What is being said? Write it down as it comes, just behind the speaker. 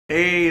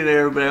Hey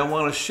there, everybody. I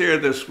want to share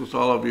this with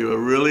all of you. I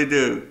really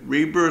do.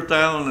 Rebirth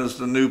Island is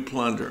the new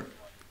Plunder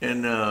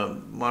in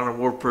Modern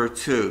Warfare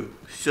 2.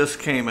 It just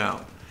came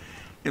out.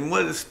 And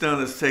what it's done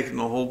is taken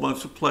a whole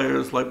bunch of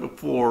players like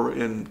before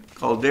in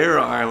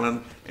Caldera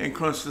Island and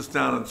crunched this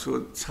down into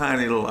a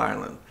tiny little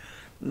island.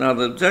 Now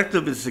the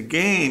objective of the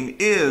game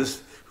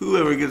is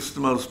whoever gets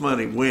the most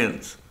money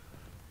wins.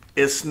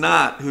 It's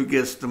not who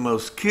gets the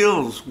most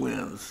kills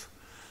wins.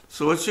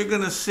 So what you're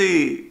going to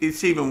see,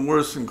 it's even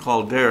worse than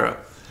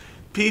Caldera.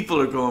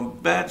 People are going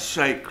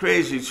batshit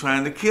crazy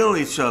trying to kill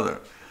each other.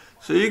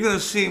 So you're going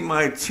to see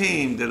my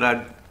team that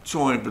I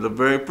joined for the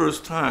very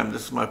first time.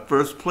 This is my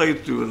first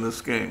playthrough in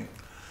this game.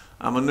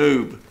 I'm a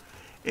noob.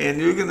 And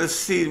you're going to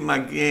see my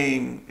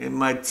game and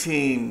my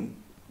team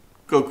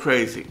go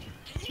crazy.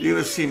 You're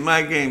going to see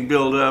my game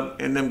build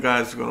up and them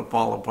guys are going to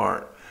fall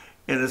apart.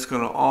 And it's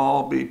going to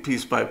all be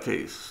piece by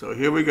piece. So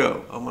here we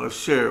go. I'm going to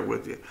share it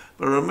with you.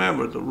 But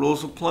remember, the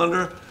rules of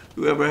Plunder,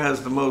 whoever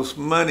has the most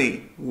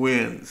money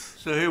wins.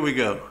 So here we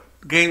go.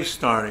 Game's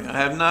starting. I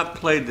have not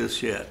played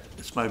this yet.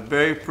 It's my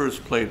very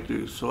first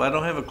playthrough, so I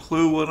don't have a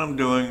clue what I'm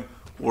doing,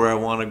 where I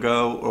want to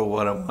go, or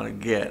what I want to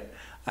get.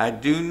 I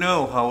do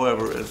know,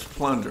 however, it's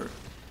Plunder,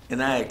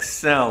 and I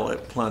excel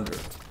at Plunder.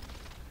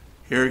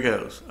 Here it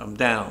goes. I'm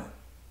down.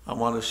 I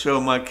want to show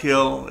my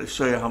kill and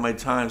show you how many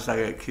times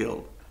I got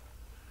killed.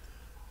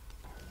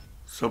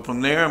 So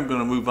from there, I'm going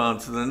to move on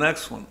to the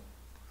next one.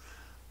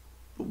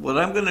 But what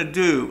I'm going to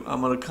do, I'm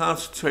going to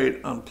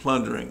concentrate on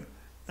plundering.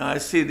 Now I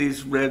see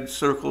these red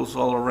circles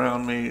all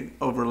around me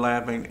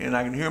overlapping, and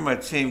I can hear my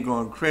team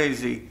going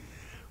crazy,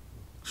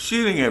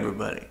 shooting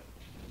everybody.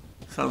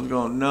 So I'm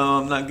going, no,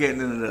 I'm not getting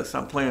into this.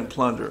 I'm playing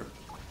Plunder.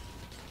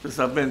 Because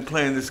I've been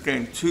playing this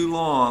game too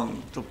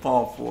long to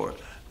fall for it.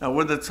 Now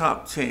we're the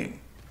top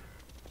team.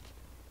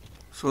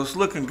 So it's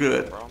looking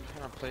good. Bro, I'm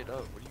kind of played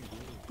up. What are you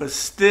doing? But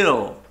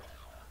still,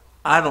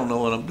 I don't know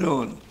what I'm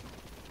doing.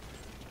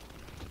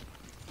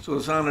 So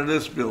it's onto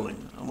this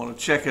building. I'm going to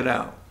check it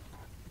out.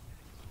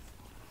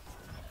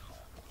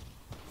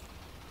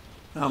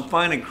 Now I'm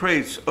finding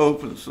crates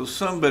open, so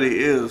somebody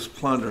is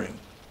plundering.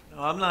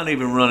 Now I'm not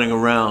even running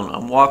around.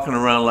 I'm walking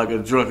around like a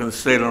drunken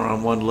sailor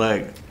on one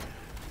leg.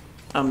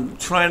 I'm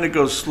trying to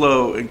go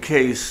slow in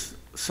case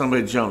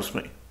somebody jumps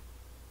me.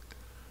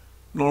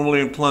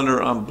 Normally in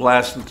Plunder, I'm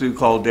blasting through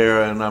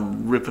Caldera and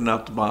I'm ripping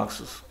out the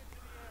boxes.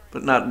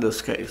 But not in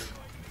this case.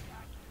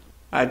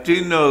 I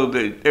do know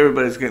that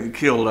everybody's getting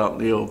killed out in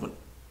the open.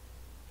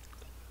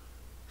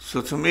 So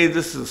to me,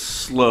 this is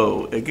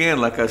slow. Again,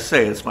 like I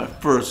say, it's my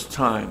first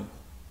time.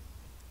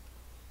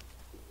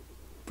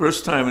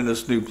 First time in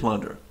this new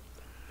Plunder.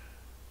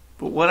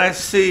 But what I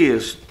see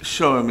is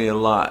showing me a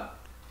lot.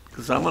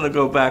 Because I'm going to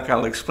go back,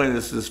 I'll explain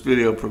this as this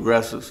video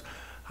progresses,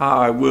 how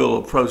I will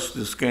approach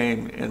this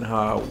game and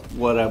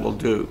what I will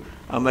do.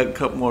 I'll make a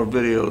couple more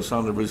videos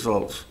on the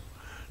results.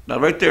 Now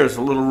right there is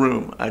a little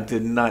room. I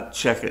did not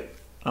check it.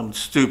 I'm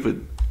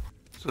stupid.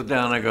 So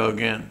down I go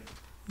again.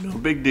 No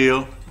big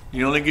deal.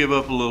 You only give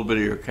up a little bit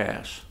of your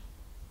cash.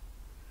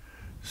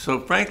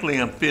 So frankly,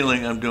 I'm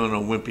feeling I'm doing a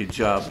wimpy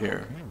job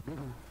here.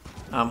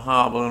 I'm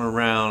hobbling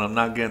around. I'm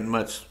not getting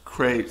much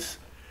crates.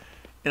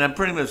 And I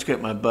pretty much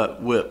get my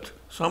butt whipped.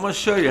 So I'm going to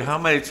show you how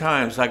many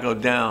times I go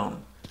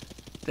down.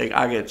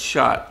 I get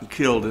shot and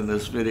killed in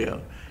this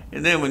video.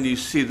 And then when you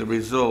see the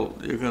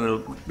result, you're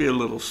going to be a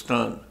little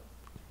stunned.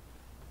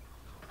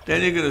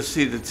 Then you're going to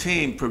see the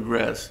team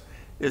progress.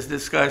 As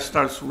this guy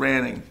starts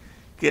ranting,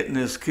 getting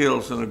his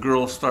kills, and the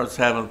girl starts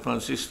having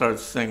fun, she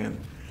starts singing.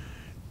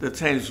 The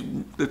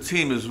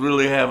team is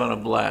really having a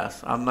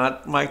blast. I'm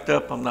not mic'd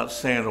up, I'm not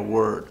saying a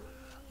word.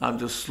 I'm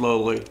just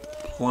slowly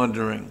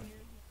plundering.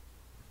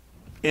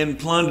 In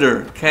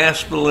Plunder,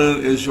 cash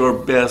balloon is your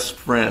best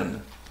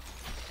friend.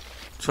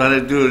 Try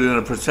to do it in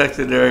a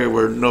protected area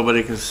where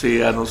nobody can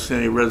see. I don't see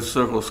any red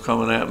circles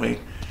coming at me.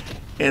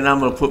 And I'm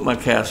going to put my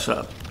cash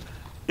up.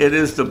 It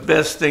is the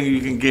best thing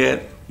you can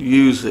get.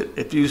 Use it.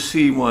 If you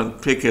see one,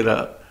 pick it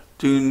up.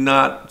 Do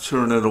not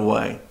turn it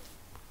away.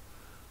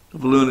 The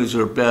balloon is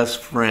your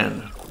best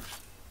friend.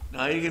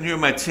 Now you can hear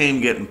my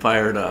team getting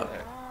fired up.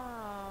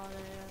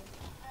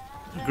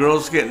 The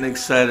girl's getting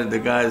excited. The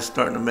guy is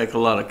starting to make a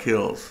lot of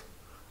kills.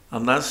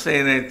 I'm not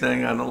saying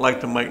anything. I don't like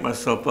to mic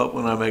myself up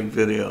when I make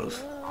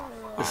videos.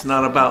 It's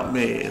not about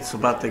me. It's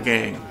about the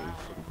game.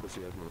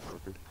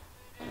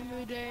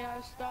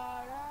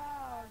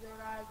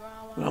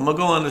 I'm going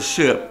to go on the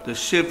ship. The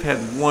ship had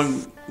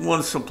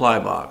one supply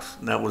box,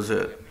 and that was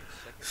it.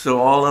 So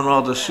all in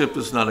all, the ship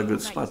is not a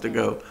good spot to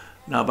go.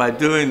 Now by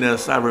doing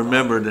this, I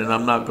remembered, and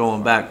I'm not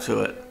going back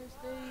to it.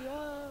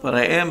 But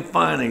I am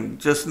finding,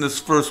 just in this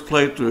first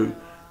playthrough,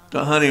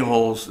 the honey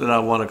holes that I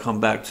want to come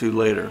back to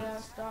later.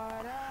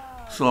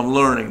 So I'm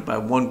learning by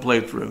one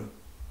playthrough.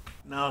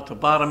 Now at the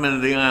bottom end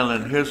of the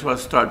island, here's where I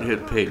start to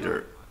hit pay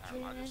dirt.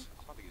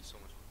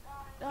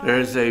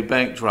 There's a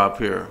bank drop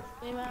here.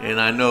 And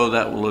I know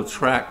that will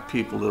attract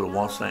people that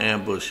wants to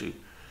ambush you.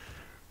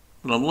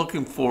 What I'm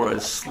looking for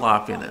is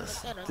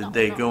sloppiness. Did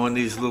they go in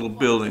these little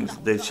buildings?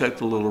 Did they check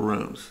the little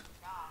rooms?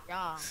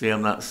 See,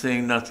 I'm not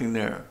seeing nothing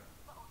there.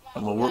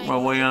 I'm gonna work my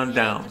way on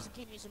down.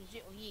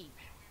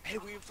 Hey,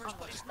 we in first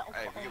place.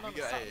 Hey, we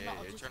got, hey, turn up,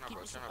 bro, turn up,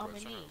 bro, turn up.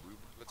 Let's win,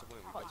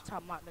 we got to.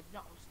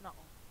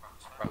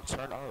 Bro,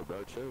 turn up,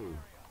 bro, chill.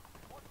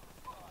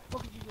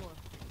 What are you doing?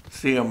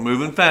 See, I'm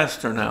moving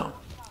faster now.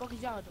 What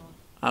is y'all doing?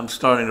 I'm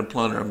starting to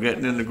plunder. I'm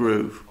getting in the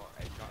groove.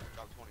 Hey,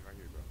 drop 20 right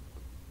here,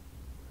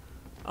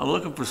 bro. I'm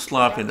looking for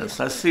sloppiness.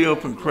 I see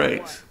open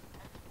crates.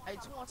 Hey,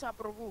 two on top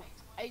of the roof.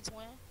 Hey,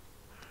 twin.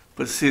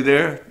 But see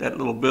there, that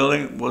little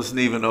building wasn't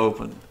even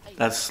open.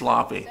 That's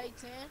sloppy. Say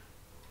 10.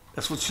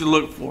 That's what you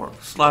look for.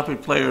 Sloppy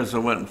players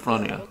that went in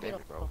front of you. Damn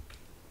it, bro.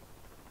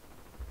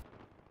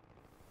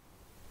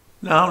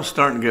 Now I'm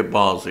starting to get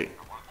ballsy.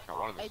 Got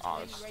one of them.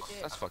 Oh,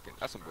 that's fucking,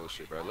 that's some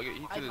bullshit, bro. Look at,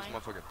 he threw this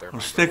motherfucking thermite. I'm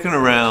sticking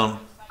around,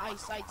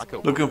 Ice, ice, I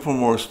could- looking for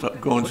more stuff,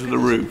 going to the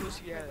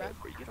roof. Yeah,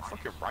 bro, you get a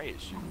fucking riot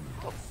shoot.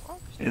 What the fuck?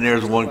 And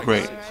there's one Like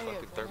crate. 6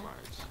 fucking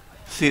thermites.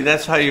 See,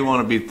 that's how you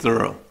want to be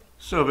thorough.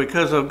 So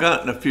because I've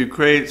gotten a few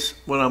crates,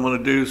 what I'm going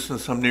to do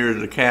since I'm near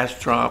the cash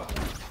drop,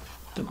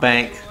 the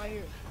bank,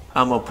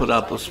 I'm going to put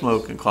out the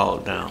smoke and call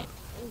it down.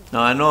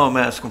 Now I know I'm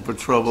asking for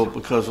trouble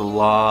because a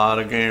lot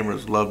of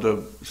gamers love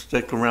to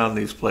stick around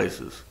these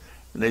places.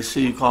 And they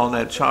see you calling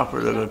that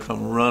chopper, they're going to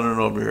come running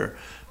over here.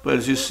 But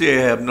as you see,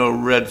 I have no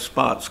red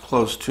spots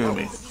close to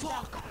me.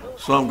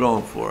 So I'm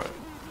going for it.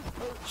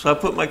 So I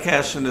put my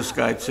cash in this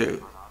guy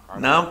too.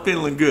 Now I'm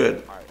feeling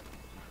good.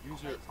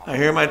 I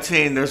hear my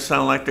team, they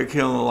sound like they're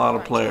killing a lot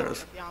of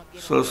players.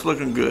 So it's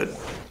looking good.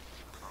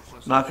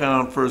 Knocking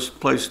on first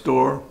place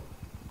door,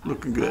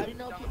 looking good.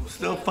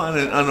 Still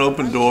finding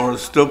unopened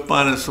doors, still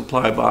finding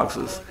supply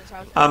boxes.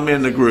 I'm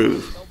in the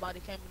groove.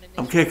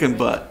 I'm kicking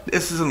butt.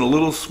 This isn't a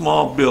little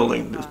small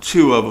building. There's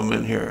 2 of them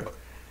in here.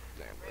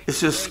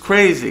 It's just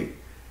crazy.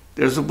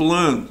 There's a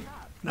balloon.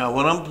 Now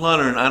when I'm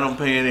plundering, I don't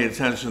pay any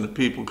attention to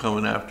people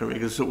coming after me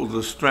because it will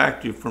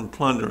distract you from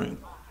plundering.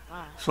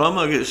 So I'm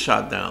going to get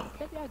shot down.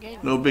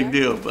 No big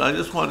deal. But I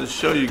just wanted to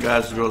show you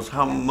guys and girls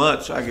how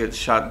much I get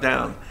shot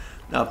down.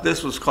 Now if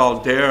this was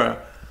called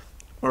Dara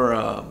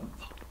or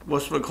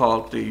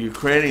what's-it-called, the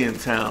Ukrainian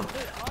town,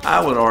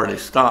 I would already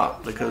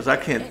stop because I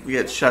can't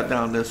get shut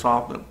down this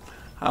often.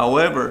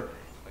 However,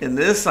 in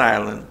this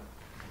island,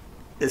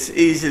 it's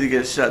easy to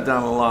get shut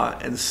down a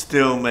lot and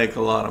still make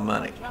a lot of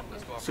money.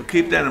 So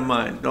keep that in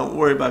mind. Don't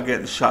worry about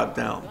getting shot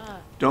down.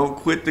 Don't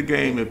quit the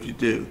game if you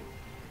do.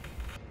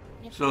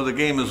 So the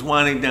game is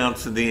winding down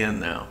to the end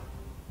now.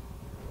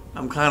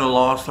 I'm kind of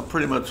lost. I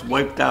pretty much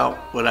wiped out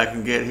what I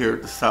can get here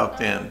at the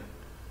south end.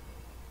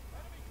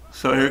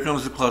 So here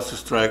comes the cluster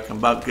strike. I'm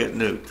about to get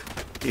nuked.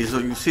 You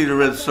can see the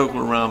red circle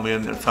around me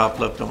in the top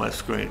left on my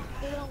screen.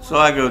 So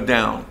I go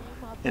down.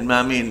 And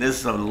I mean, this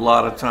is a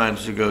lot of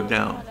times you go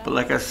down. But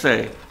like I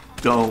say,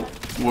 don't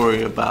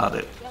worry about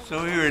it.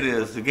 So here it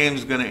is. The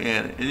game's going to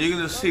end. And you're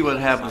going to see what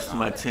happens to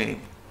my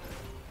team.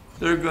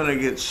 They're going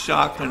to get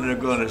shocked and they're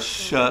going to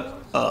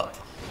shut up.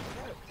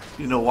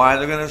 You know why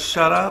they're going to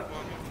shut up?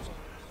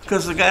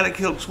 Because the guy that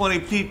killed 20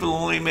 people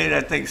only made,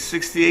 I think,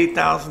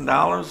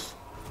 $68,000.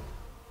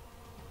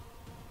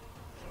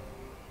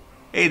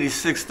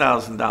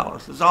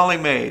 $86,000. That's all he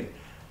made.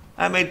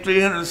 I made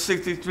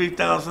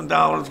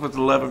 $363,000 with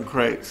 11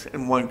 crates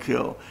and 1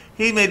 kill.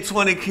 He made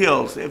 20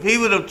 kills. If he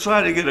would have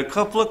tried to get a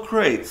couple of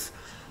crates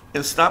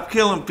and stop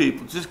killing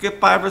people, just get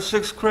 5 or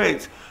 6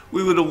 crates,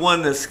 we would have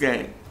won this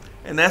game.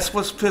 And that's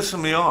what's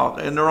pissing me off.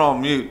 And they're all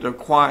mute. They're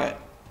quiet.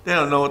 They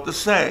don't know what to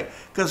say.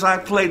 Because I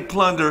played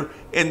Plunder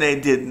and they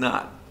did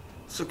not.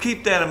 So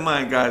keep that in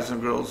mind, guys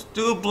and girls.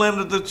 Do a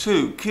blend of the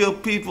 2. Kill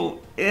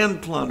people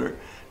and Plunder.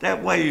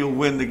 That way you'll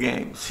win the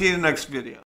game. See you in the next video.